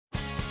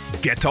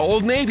Get to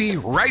Old Navy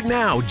right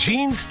now.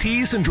 Jeans,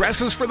 tees, and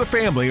dresses for the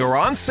family are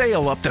on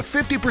sale up to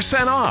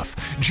 50% off.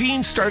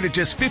 Jeans start at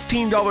just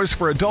 $15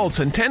 for adults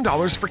and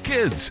 $10 for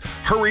kids.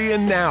 Hurry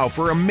in now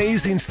for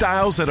amazing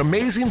styles at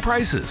amazing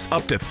prices.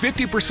 Up to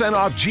 50%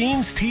 off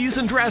jeans, tees,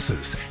 and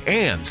dresses.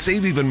 And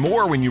save even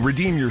more when you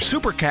redeem your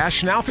Super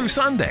Cash now through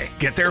Sunday.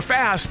 Get there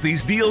fast.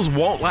 These deals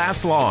won't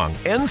last long.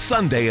 End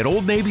Sunday at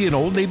Old Navy and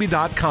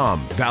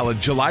OldNavy.com.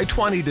 Valid July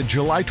 20 to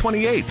July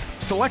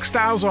 28th. Select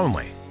styles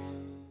only.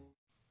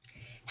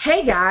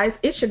 Hey guys,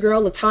 it's your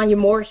girl LaTanya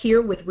Moore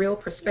here with Real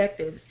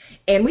Perspectives,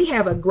 and we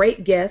have a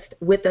great guest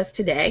with us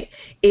today.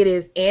 It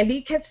is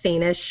Andi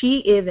Katsina.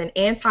 She is an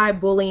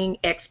anti-bullying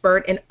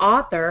expert and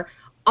author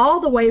all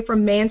the way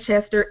from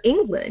Manchester,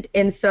 England.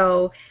 And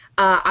so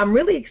I'm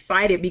really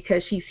excited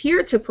because she's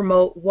here to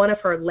promote one of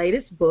her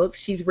latest books.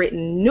 She's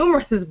written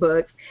numerous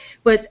books,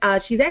 but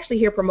she's actually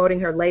here promoting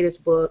her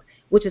latest book,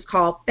 which is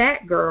called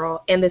Fat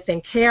Girl and the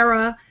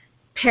Sankara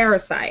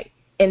Parasite.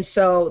 And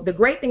so the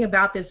great thing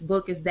about this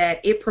book is that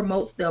it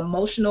promotes the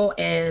emotional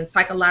and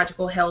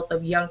psychological health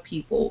of young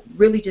people,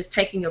 really just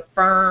taking a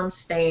firm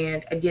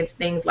stand against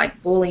things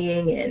like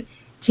bullying and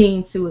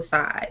teen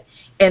suicide.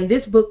 And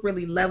this book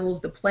really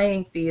levels the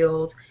playing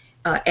field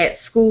at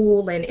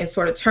school and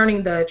sort of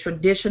turning the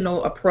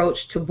traditional approach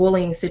to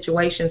bullying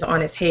situations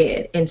on its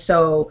head. And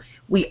so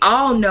we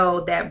all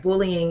know that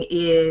bullying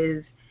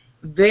is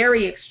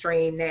very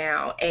extreme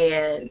now,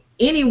 and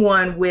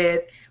anyone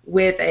with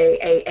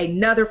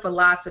another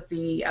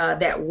philosophy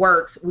that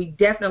works, we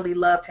definitely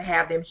love to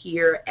have them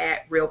here at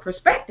Real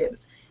Perspectives.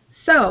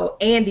 So,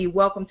 Andi,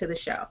 welcome to the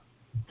show.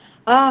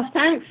 Oh,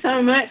 thanks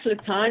so much,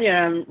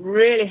 LaTanya. I'm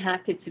really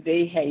happy to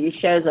be here. Your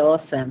show's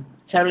awesome.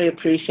 Totally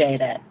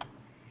appreciate it.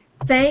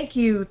 Thank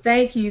you.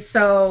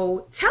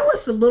 So, tell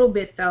us a little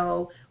bit,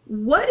 though,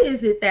 what is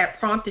it that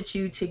prompted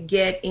you to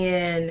get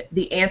in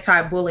the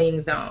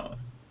anti-bullying zone?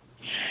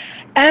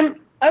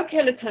 Okay,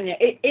 LaTanya,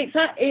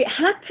 it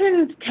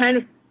happened kind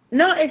of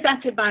not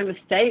exactly by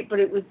mistake, but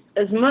it was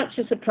as much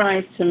a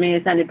surprise to me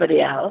as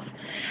anybody else.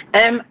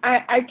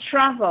 I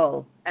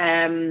travel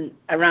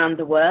around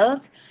the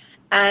world,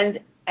 and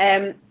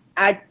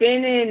I'd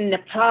been in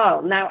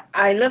Nepal. Now,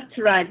 I love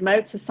to ride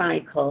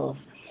motorcycles,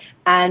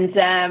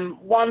 and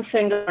one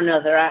thing or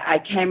another, I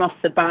came off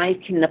the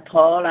bike in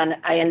Nepal, and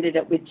I ended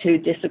up with 2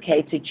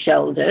 dislocated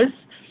shoulders.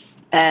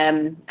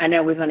 I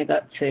know we've only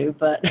got 2,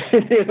 but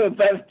they were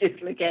both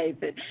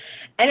dislocated.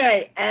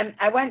 Anyway,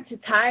 I went to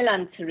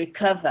Thailand to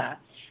recover,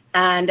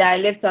 and I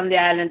lived on the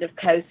island of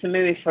Koh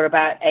Samui for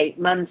about 8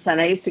 months, and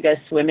I used to go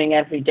swimming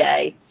every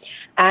day.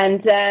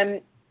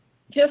 And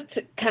just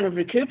kind of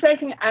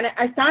recuperating, and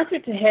I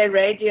started to hear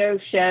radio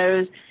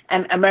shows,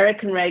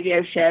 American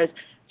radio shows,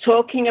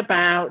 talking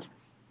about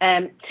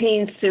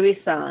teen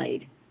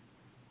suicide.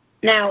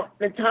 Now,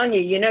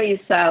 LaTanya, you know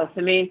yourself,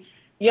 I mean,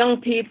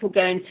 young people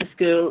going to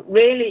school,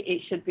 really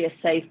it should be a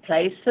safe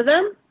place for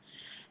them.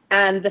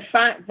 And the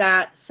fact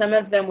that some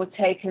of them were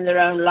taking their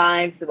own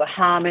lives, they were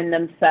harming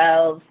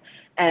themselves,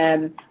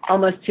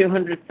 almost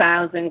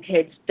 200,000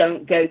 kids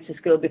don't go to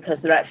school because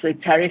they're actually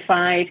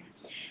terrified.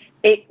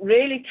 It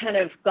really kind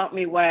of got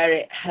me where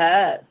it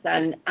hurts.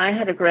 And I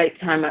had a great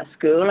time at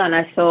school, and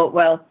I thought,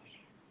 well,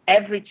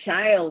 every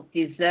child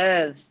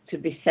deserves to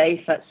be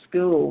safe at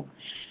school.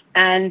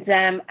 And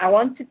I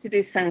wanted to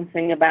do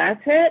something about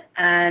it,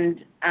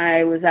 and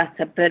I was at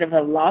a bit of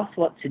a loss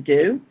what to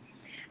do.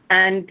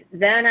 And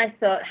then I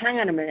thought, hang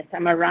on a minute,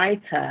 I'm a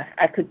writer.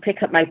 I could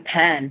pick up my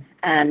pen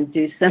and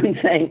do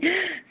something.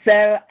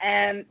 So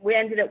we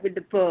ended up with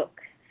the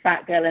book,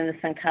 Fat Girl and the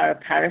Sankara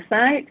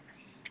Parasite,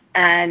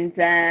 and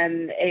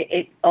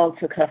it all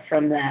took off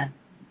from there.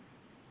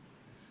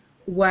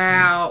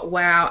 Wow.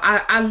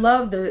 I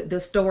love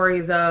the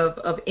stories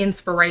of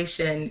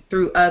inspiration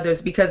through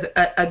others because,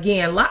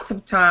 again, lots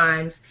of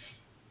times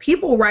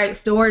people write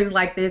stories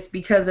like this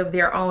because of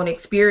their own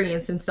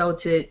experience. And so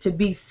to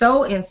be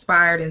so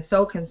inspired and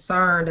so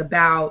concerned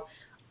about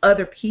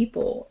other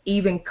people,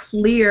 even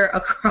clear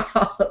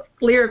across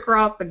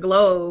the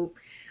globe,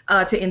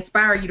 to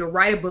inspire you to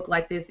write a book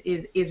like this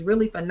is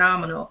really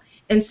phenomenal.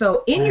 And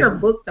so in your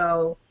book,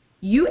 though,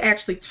 you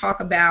actually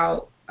talk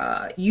about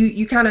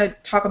you kind of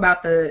talk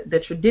about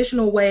the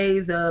traditional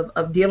ways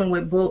of dealing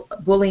with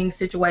bullying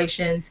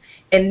situations,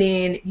 and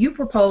then you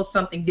propose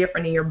something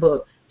different in your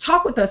book.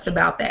 Talk with us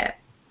about that.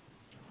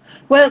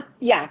 Well,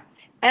 yeah.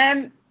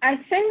 I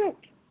think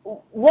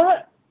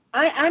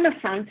I'm a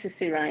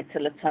fantasy writer,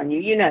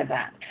 LaTanya, you know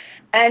that.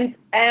 And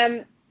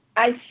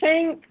I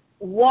think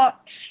what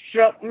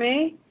struck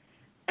me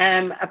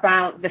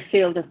about the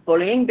field of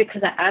bullying,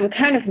 because I'm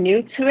kind of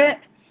new to it,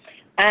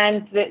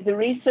 and the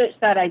research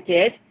that I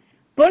did,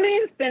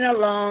 bullying's been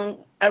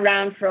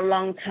around for a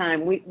long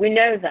time. We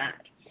know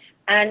that.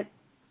 And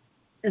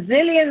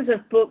zillions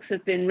of books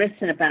have been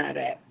written about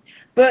it.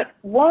 But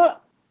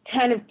what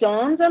kind of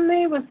dawned on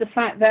me was the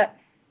fact that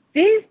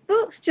these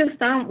books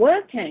just aren't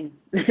working.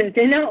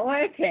 They're not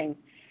working.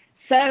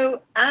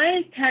 So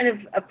I kind of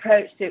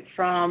approached it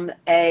from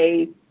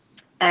a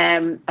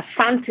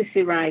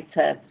fantasy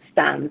writer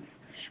stance.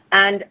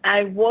 And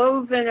I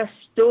wove in a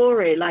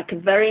story, like a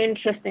very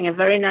interesting, a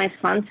very nice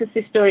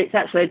fantasy story. It's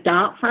actually a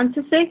dark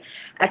fantasy.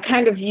 I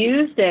kind of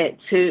used it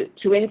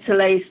to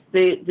interlace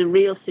the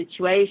real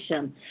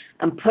situation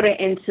and put it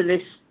into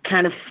this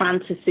kind of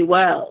fantasy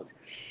world.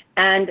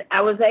 And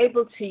I was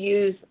able to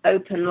use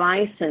open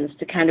license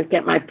to kind of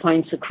get my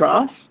points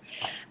across.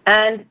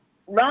 And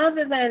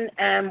rather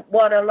than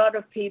what a lot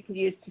of people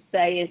used to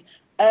say is,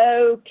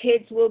 oh,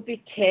 kids will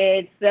be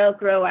kids, they'll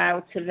grow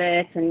out of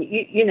it, and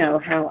you know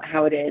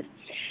how it is.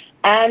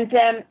 And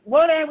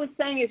what I was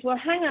saying is, well,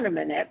 hang on a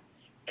minute,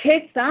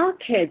 kids are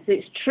kids,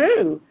 it's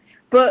true,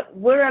 but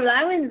we're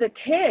allowing the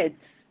kids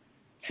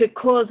to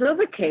cause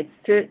other kids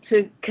to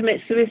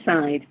commit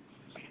suicide.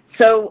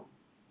 So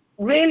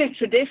really,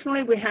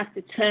 traditionally, we have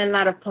to turn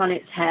that upon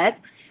its head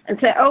and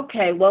say,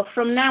 okay, well,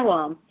 from now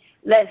on,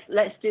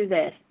 let's do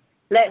this.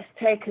 Let's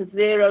take a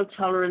zero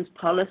tolerance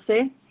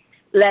policy.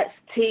 Let's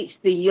teach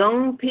the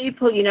young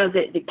people, you know,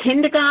 the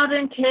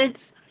kindergarten kids,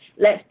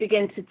 let's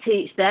begin to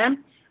teach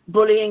them.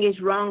 Bullying is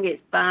wrong,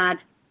 it's bad.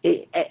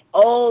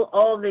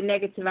 All the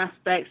negative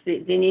aspects, they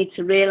need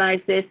to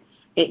realize this.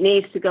 It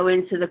needs to go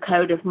into the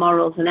code of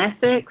morals and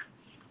ethics.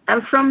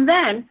 And from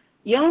then,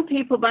 young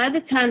people, by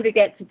the time they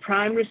get to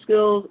primary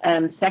school,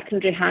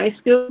 secondary, high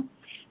school,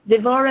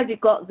 they've already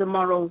got the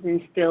morals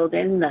instilled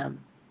in them,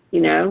 you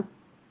know.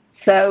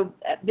 So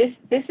this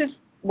is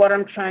what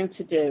I'm trying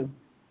to do.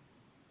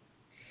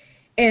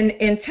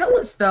 And tell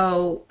us,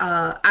 though,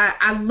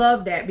 I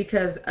love that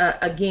because,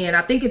 again,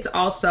 I think it's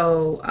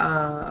also,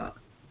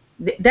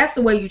 that's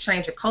the way you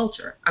change a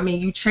culture. I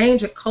mean, you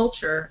change a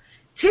culture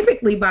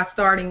typically by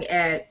starting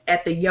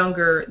at the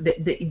younger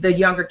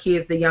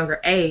kids, the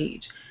younger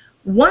age.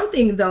 One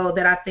thing, though,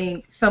 that I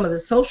think some of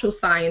the social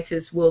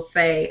scientists will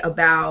say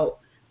about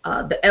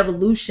the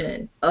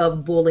evolution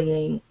of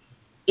bullying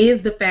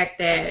is the fact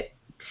that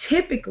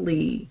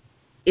typically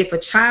if a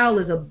child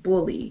is a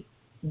bully,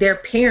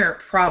 their parent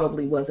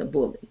probably was a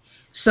bully.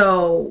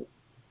 So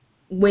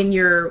when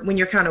you're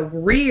kind of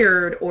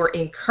reared or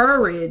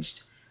encouraged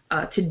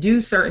to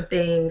do certain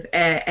things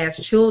as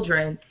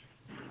children,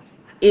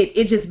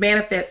 it just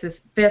manifests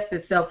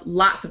itself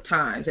lots of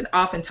times and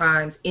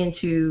oftentimes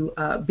into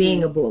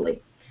being a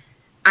bully.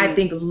 I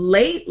think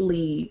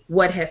lately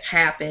what has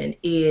happened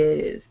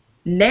is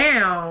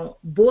now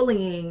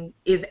bullying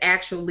is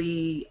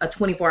actually a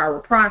 24-hour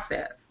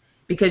process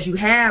because you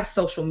have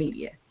social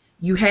media.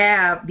 You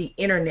have the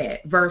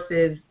internet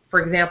versus, for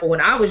example,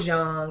 when I was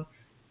young,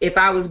 if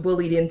I was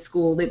bullied in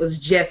school, it was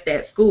just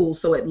at school.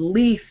 So at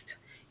least,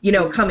 you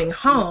know, coming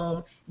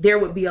home, there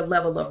would be a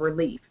level of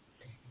relief.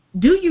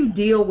 Do you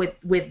deal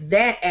with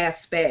that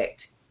aspect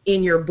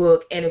in your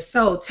book? And if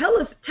so, tell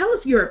us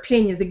your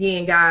opinions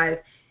again, guys.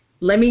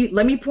 Let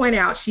me point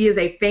out she is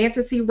a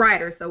fantasy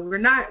writer, so we're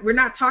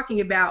not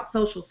talking about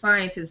social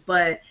scientists,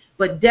 but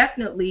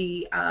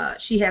definitely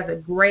she has a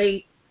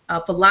great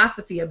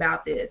philosophy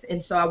about this,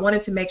 and so I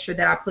wanted to make sure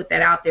that I put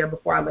that out there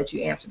before I let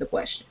you answer the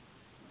question.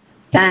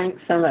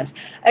 Thanks so much.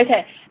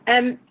 Okay,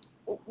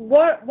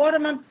 what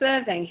I'm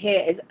observing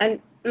here is, and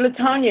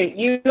LaTonya,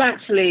 you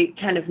actually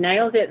kind of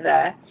nailed it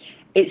there.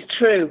 It's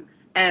true.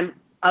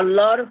 A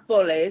lot of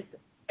bullies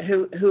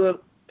who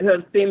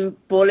have been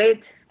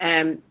bullied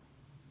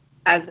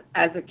as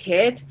a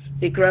kid,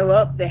 they grow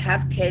up, they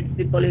have kids,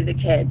 they bully the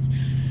kids.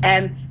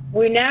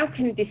 We now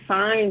can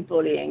define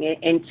bullying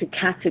into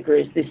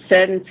categories. There's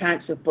certain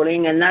types of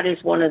bullying, and that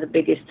is one of the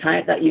biggest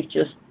types that you've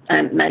just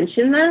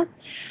mentioned there.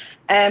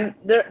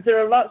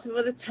 There are lots of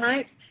other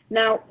types.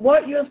 Now,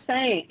 what you're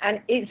saying,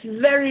 and it's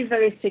very,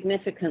 very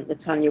significant,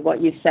 LaTonya,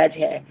 what you said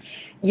here.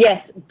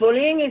 Yes,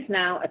 bullying is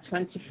now a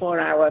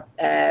 24-hour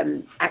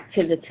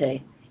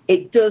activity.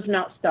 It does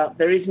not stop.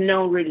 There is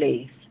no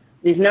release.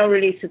 There's no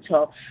release at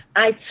all.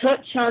 I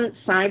touch on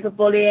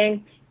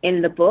cyberbullying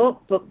in the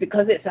book, but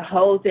because it's a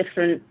whole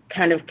different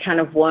kind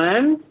of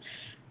worms,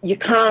 you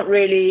can't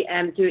really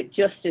do it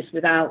justice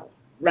without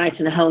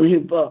writing a whole new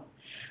book.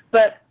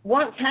 But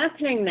what's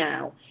happening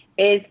now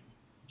is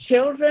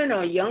children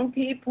or young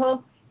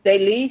people, they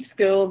leave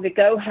school, they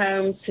go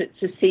home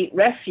to seek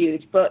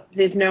refuge, but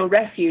there's no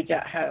refuge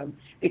at home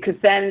because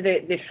then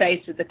they're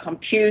faced with the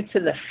computer,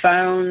 the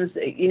phones,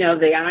 you know,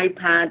 the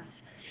iPads.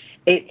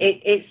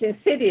 It's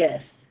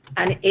insidious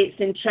and it's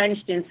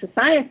entrenched in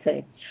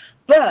society.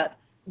 But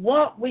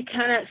what we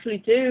can actually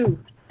do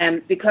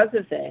because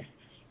of this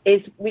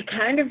is we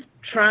kind of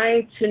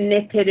try to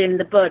nip it in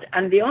the bud.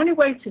 And the only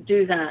way to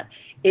do that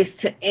is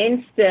to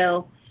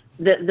instill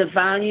the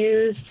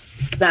values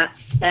that,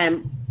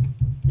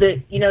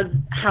 you know,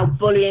 how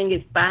bullying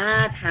is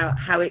bad,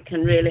 how it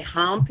can really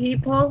harm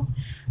people,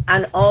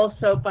 and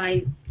also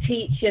by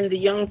teaching the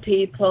young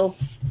people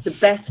the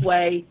best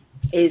way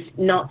is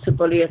not to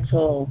bully at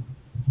all.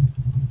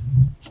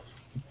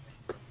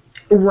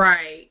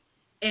 Right.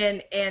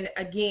 And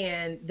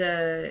again,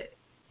 the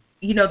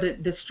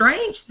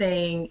strange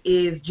thing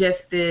is just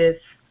this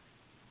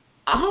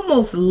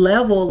almost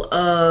level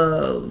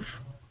of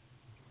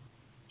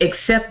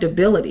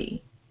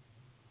acceptability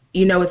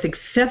it's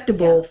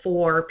acceptable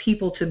for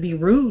people to be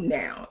rude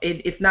now.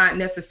 It's not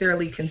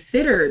necessarily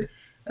considered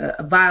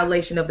a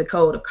violation of the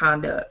code of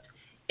conduct.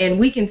 And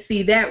we can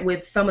see that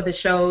with some of the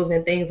shows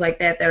and things like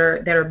that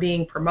are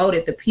being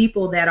promoted. The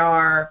people that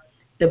are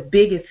the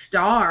biggest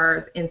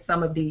stars in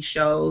some of these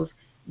shows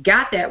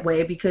got that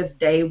way because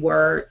they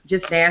were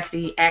just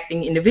nasty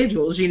acting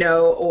individuals,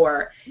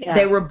 or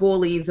they were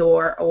bullies,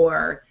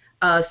 or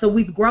so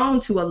we've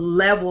grown to a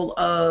level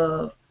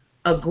of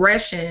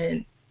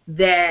aggression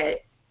that,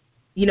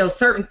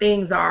 certain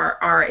things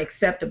are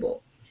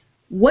acceptable.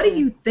 What do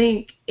you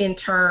think in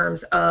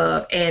terms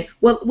of, and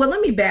well,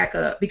 let me back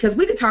up, because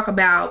we could talk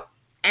about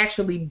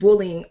actually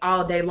bullying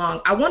all day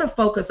long. I want to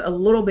focus a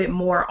little bit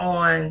more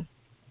on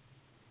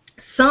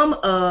some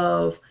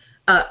of,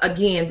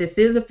 again, this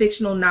is a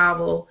fictional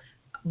novel,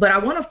 but I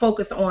want to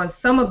focus on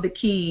some of the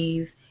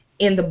keys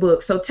in the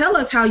book. So tell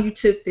us how you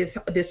took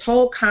this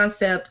whole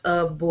concept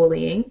of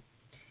bullying,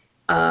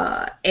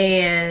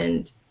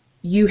 and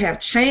you have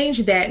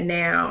changed that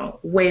now,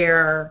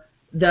 where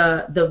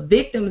the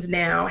victims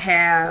now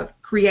have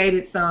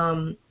created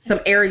some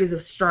areas of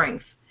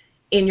strength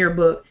in your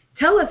book.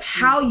 Tell us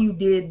how you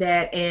did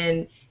that,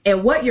 and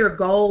what your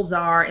goals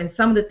are, and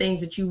some of the things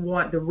that you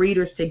want the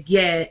readers to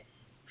get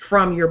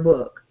from your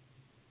book.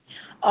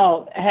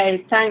 Oh,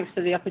 hey, thanks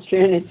for the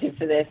opportunity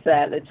for this,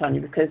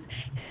 LaTonya, because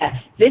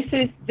this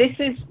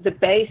is the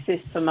basis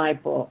for my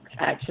book,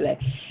 actually.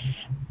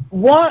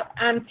 What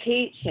I'm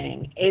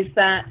teaching is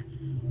that,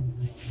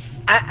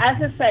 as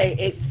I say,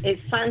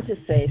 it's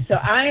fantasy. So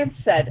I have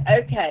said,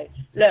 okay,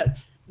 look,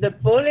 the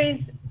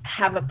bullies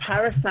have a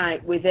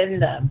parasite within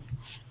them,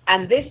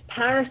 and this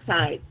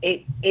parasite,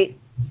 it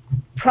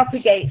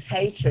propagates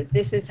hatred.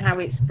 This is how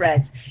it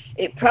spreads.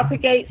 It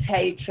propagates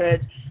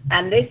hatred,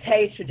 and this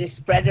hatred is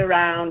spread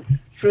around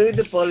through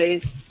the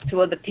bullies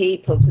to other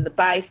people, to the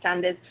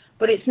bystanders.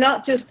 But it's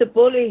not just the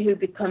bully who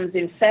becomes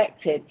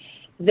infected.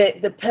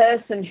 The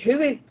person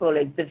who is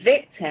bullied, the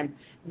victim,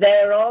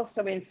 they're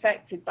also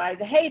infected by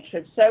the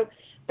hatred. So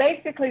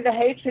basically the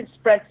hatred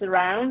spreads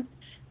around.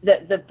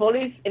 The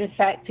bully's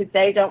infected,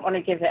 they don't want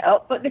to give it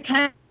up, but they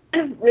kind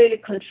of really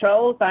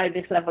controlled by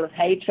this level of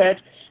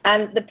hatred.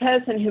 And the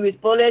person who is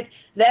bullied,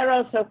 they're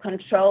also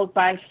controlled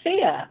by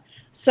fear.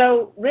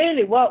 So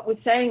really what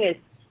we're saying is,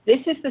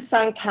 this is the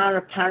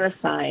Sankara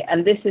parasite,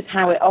 and this is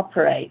how it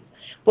operates.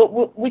 But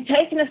we're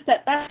taking a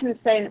step back and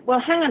saying, well,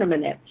 hang on a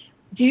minute.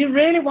 Do you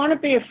really want to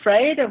be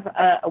afraid of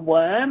a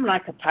worm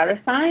like a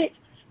parasite?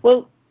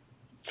 Well,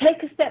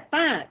 take a step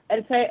back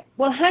and say,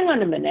 well, hang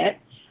on a minute.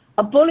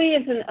 A bully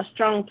isn't a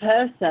strong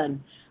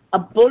person. A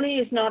bully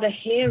is not a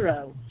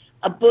hero.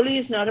 A bully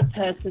is not a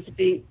person to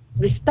be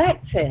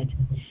respected.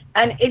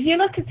 And if you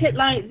look at it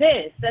like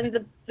this, then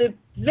the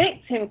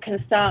victim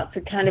can start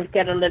to kind of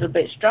get a little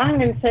bit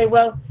strong and say,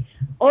 well,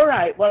 all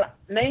right, well,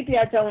 maybe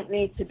I don't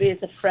need to be as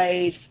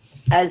afraid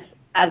as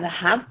I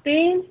have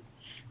been.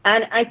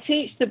 And I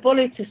teach the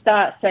bully to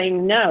start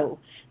saying no.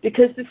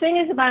 Because the thing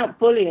is about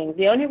bullying,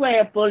 the only way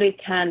a bully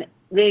can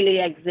really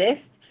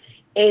exist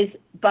is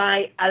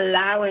by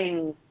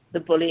allowing the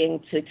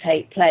bullying to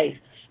take place.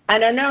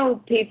 And I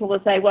know people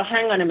will say, well,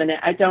 hang on a minute,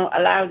 I don't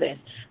allow this.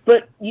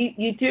 But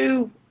you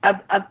do,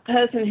 a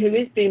person who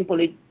is being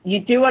bullied,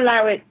 you do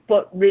allow it,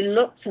 but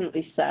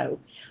reluctantly so.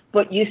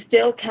 But you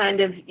still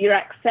you're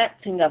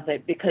accepting of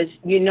it, because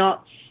you're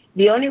not,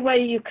 the only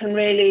way you can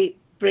really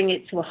bring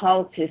it to a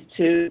halt is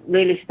to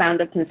really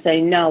stand up and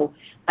say, no,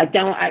 I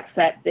don't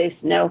accept this,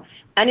 no.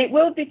 And it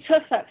will be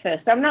tough at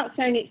first. I'm not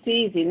saying it's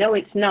easy. No,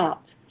 it's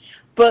not.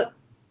 But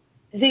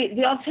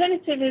the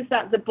alternative is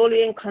that the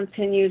bullying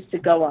continues to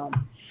go on.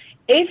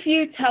 If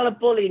you tell a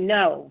bully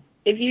no,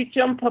 if you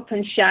jump up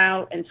and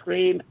shout and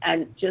scream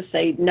and just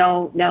say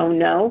no, no,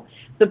 no,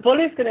 the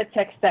bully's going to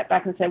take a step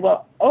back and say,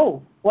 well,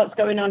 oh, what's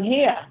going on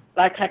here?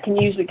 Like, I can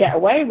usually get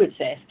away with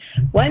this.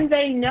 When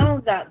they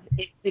know that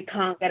they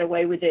can't get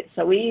away with it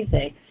so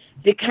easy,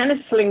 they kind of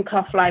slink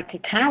off like a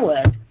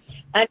coward.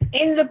 And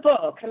in the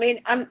book, I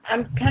mean, I'm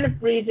kind of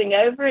breezing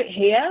over it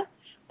here,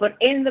 but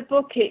in the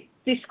book it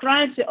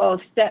describes it all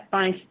step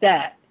by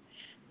step.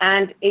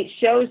 And it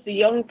shows the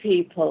young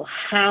people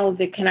how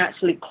they can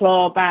actually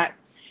claw back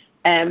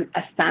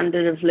a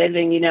standard of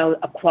living,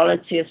 a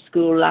quality of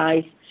school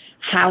life,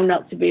 how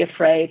not to be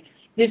afraid.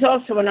 There's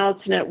also an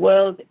alternate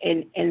world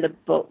in the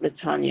book,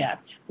 LaTonya,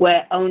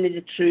 where only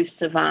the truth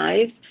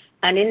survives.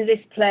 And in this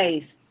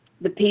place,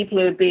 the people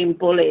who are being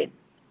bullied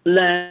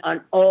learn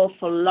an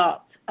awful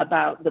lot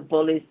about the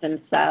bullies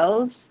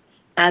themselves.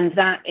 And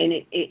that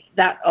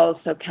that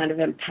also kind of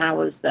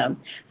empowers them.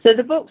 So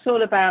the book's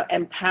all about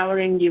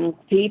empowering young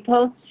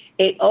people.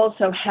 It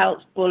also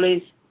helps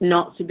bullies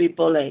not to be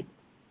bullied.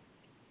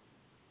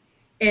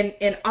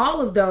 And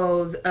all of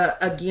those,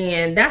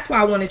 again, that's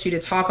why I wanted you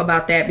to talk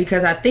about that,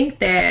 because I think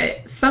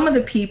that some of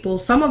the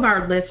people, some of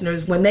our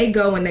listeners, when they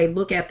go and they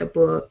look at the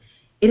book,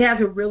 it has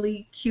a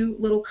really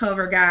cute little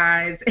cover,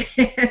 guys.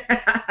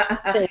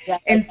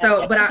 And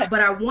so, but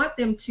I want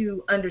them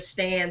to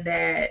understand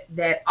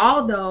that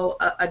although,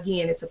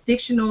 again, it's a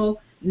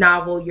fictional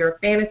novel, you're a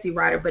fantasy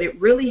writer, but it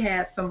really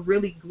has some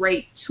really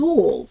great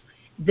tools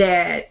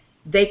that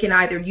they can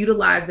either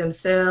utilize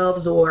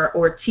themselves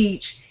or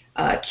teach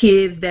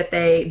kids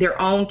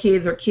their own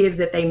kids or kids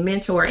that they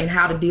mentor and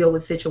how to deal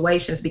with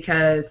situations.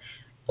 Because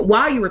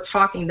while you were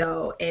talking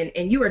though,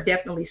 and you are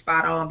definitely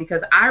spot on,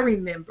 because I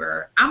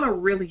remember I'm a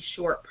really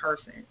short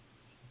person,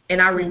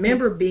 and I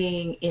remember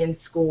being in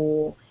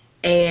school,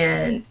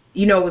 and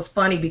it was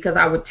funny because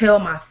I would tell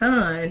my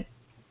son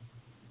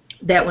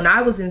that when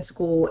I was in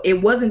school, it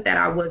wasn't that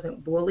I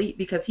wasn't bullied,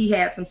 because he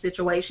had some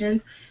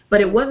situations,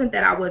 but it wasn't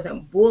that I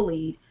wasn't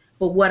bullied.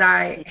 But what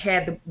I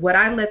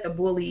let the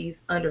bullies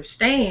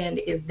understand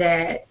is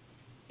that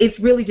it's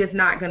really just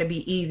not going to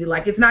be easy.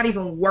 Like, it's not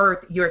even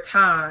worth your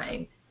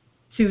time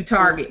to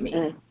target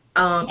me.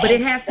 But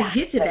it has to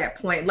get to that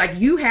point. Like,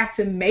 you have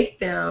to make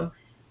them,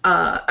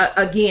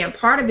 again,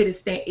 part of it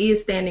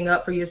is standing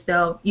up for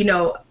yourself,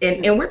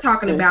 and we're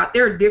talking about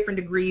there are different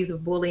degrees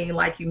of bullying,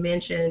 like you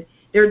mentioned.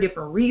 There are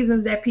different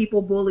reasons that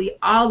people bully,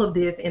 all of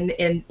this, and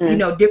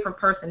different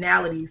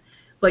personalities.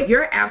 But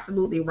you're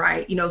absolutely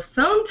right.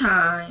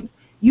 Sometimes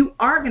you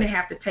are going to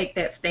have to take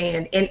that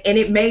stand, and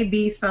it may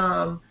be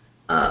some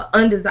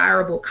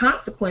undesirable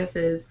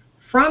consequences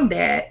from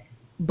that,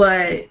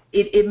 but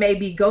it may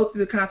be go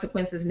through the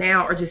consequences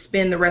now or just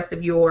spend the rest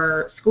of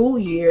your school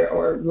year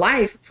or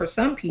life for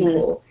some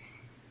people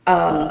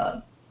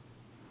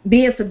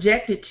being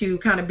subjected to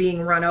kind of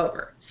being run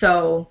over.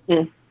 So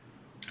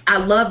I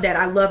love that.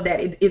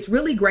 It's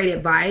really great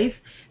advice.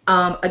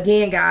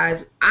 Again,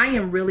 guys, I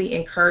am really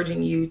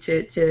encouraging you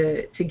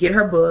to get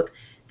her book.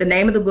 The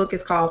name of the book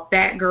is called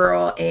Fat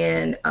Girl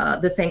and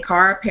the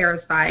Sankara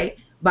Parasite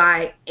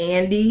by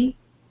Andi,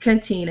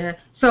 Katsina.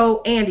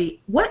 So, Andi,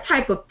 what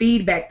type of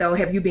feedback, though,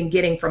 have you been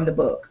getting from the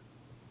book?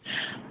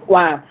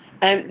 Wow.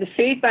 The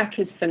feedback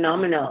is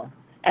phenomenal.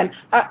 Can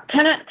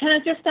I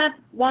just add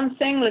one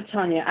thing,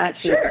 LaTonya,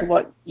 actually, Sure. to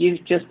what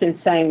you've just been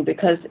saying?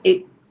 Because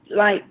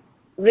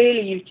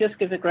really, you've just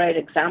given a great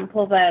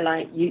example there.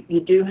 Like, you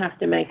do have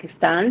to make a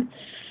stand.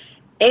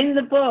 In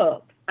the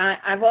book,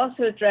 I've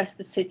also addressed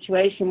the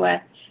situation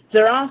where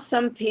there are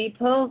some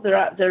people, there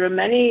are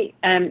many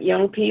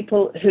young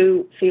people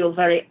who feel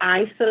very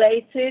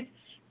isolated,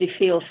 they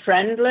feel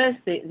friendless,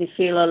 they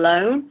feel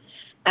alone.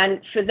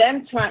 And for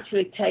them to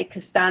actually take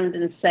a stand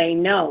and say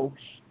no,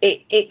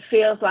 it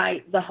feels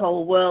like the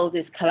whole world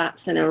is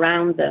collapsing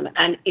around them,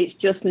 and it's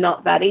just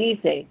not that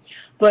easy.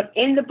 But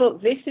in the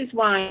book, this is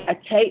why I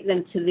take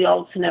them to the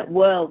alternate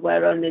world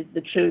where only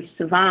the truth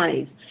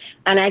survives.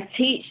 And I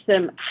teach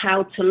them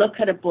how to look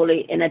at a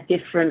bully in a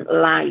different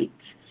light.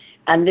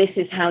 And this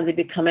is how they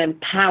become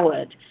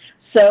empowered.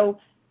 So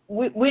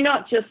we're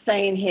not just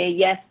saying here,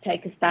 yes,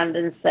 take a stand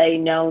and say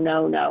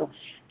no.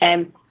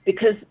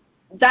 Because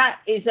that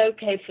is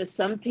okay for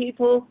some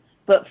people,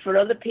 but for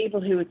other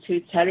people who are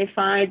too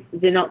terrified,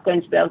 they're not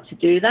going to be able to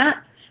do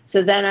that.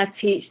 So then I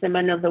teach them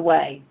another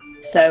way.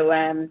 So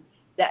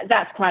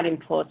that's quite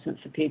important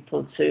for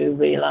people to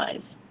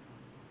realize.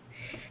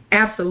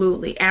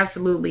 Absolutely.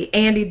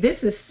 Andi,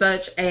 this is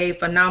such a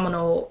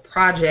phenomenal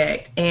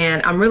project,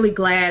 and I'm really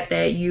glad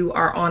that you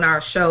are on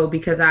our show,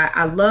 because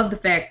I love the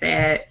fact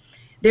that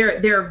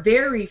there are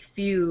very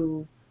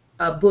few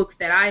books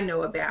that I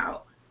know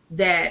about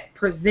that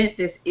present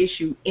this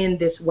issue in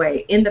this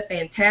way, in the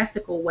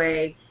fantastical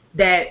way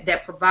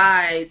that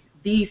provides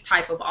these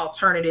type of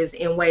alternatives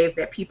in ways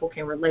that people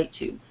can relate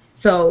to.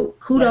 So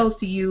kudos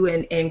to you,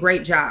 and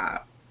great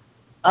job.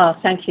 Oh,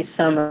 thank you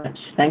so much.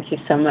 Thank you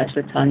so much,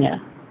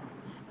 LaTonya.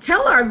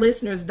 Tell our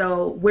listeners,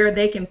 though, where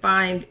they can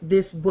find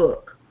this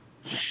book.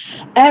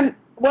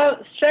 Well,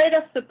 straight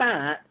off the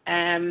bat,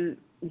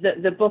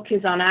 the book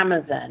is on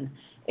Amazon.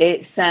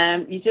 It's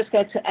you just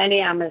go to any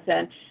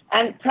Amazon,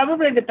 and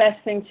probably the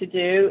best thing to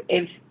do,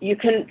 if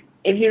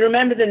you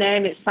remember the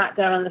name, it's Fat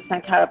Girl and the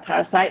Sankara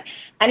Parasite,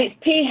 and it's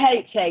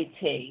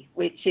PHAT,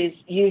 which is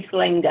youth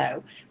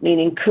lingo,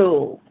 meaning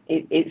cool.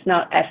 It's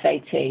not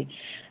FAT.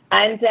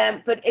 And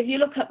but if you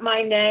look at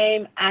my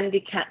name,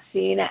 Andi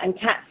Katsina, and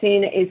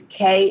Katsina is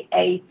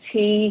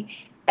Katsina,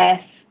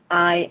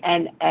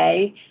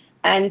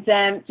 and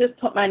just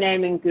put my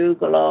name in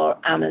Google or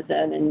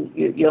Amazon, and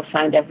you'll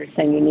find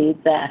everything you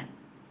need there.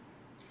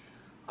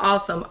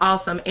 Awesome.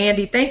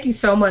 Andi, thank you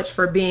so much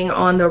for being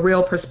on the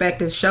Real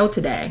Perspectives show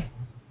today.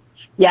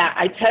 Yeah,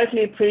 I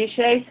totally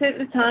appreciate it,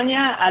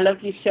 LaTonya. I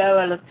love your show.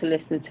 I love to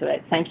listen to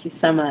it. Thank you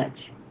so much.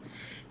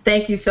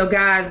 Thank you. So,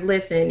 guys,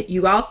 listen,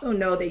 you also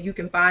know that you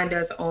can find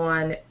us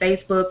on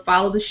Facebook.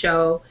 Follow the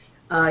show.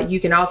 You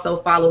can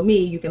also follow me.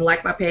 You can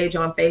like my page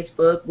on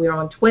Facebook. We're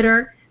on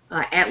Twitter,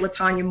 at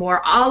LaTonya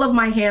Moore. All of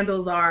my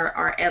handles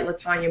are at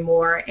LaTonya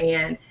Moore.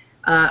 And,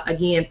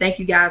 again, thank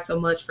you guys so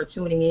much for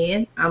tuning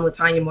in. I'm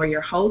LaTonya Moore,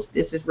 your host.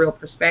 This is Real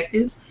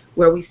Perspectives,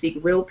 where we seek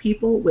real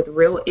people with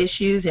real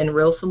issues and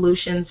real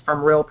solutions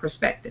from real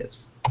perspectives.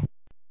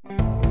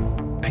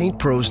 Paint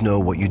pros know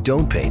what you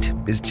don't paint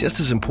is just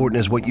as important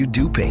as what you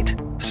do paint.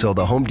 So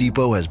the Home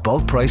Depot has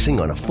bulk pricing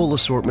on a full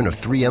assortment of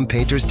 3M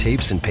painters,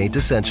 tapes, and paint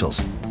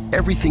essentials.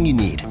 Everything you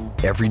need,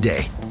 every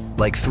day.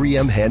 Like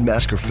 3M Hand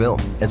Masker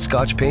Film and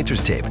Scotch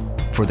Painter's Tape.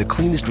 For the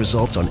cleanest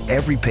results on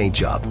every paint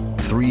job,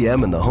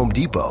 3M and the Home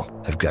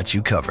Depot have got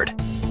you covered.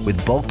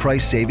 With bulk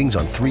price savings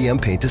on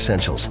 3M paint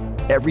essentials.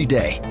 Every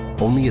day,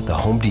 only at the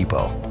Home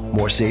Depot.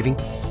 More saving,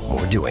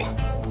 more doing.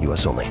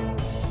 U.S. only.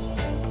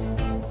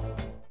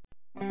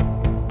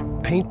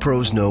 Paint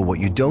pros know what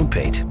you don't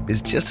paint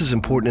is just as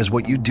important as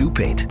what you do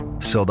paint.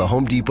 So the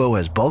Home Depot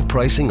has bulk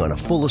pricing on a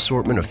full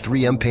assortment of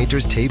 3M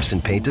painters, tapes,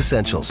 and paint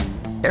essentials.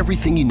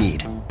 Everything you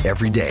need,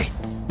 every day.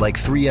 Like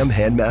 3M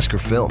hand masker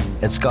film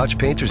and Scotch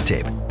painter's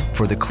tape.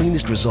 For the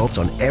cleanest results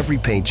on every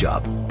paint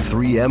job,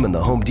 3M and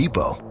the Home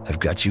Depot have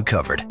got you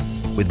covered.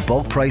 With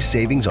bulk price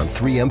savings on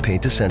 3M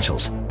paint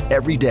essentials.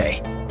 Every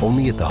day,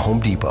 only at the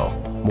Home Depot.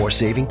 More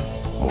saving,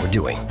 more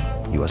doing.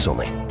 U.S.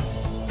 only.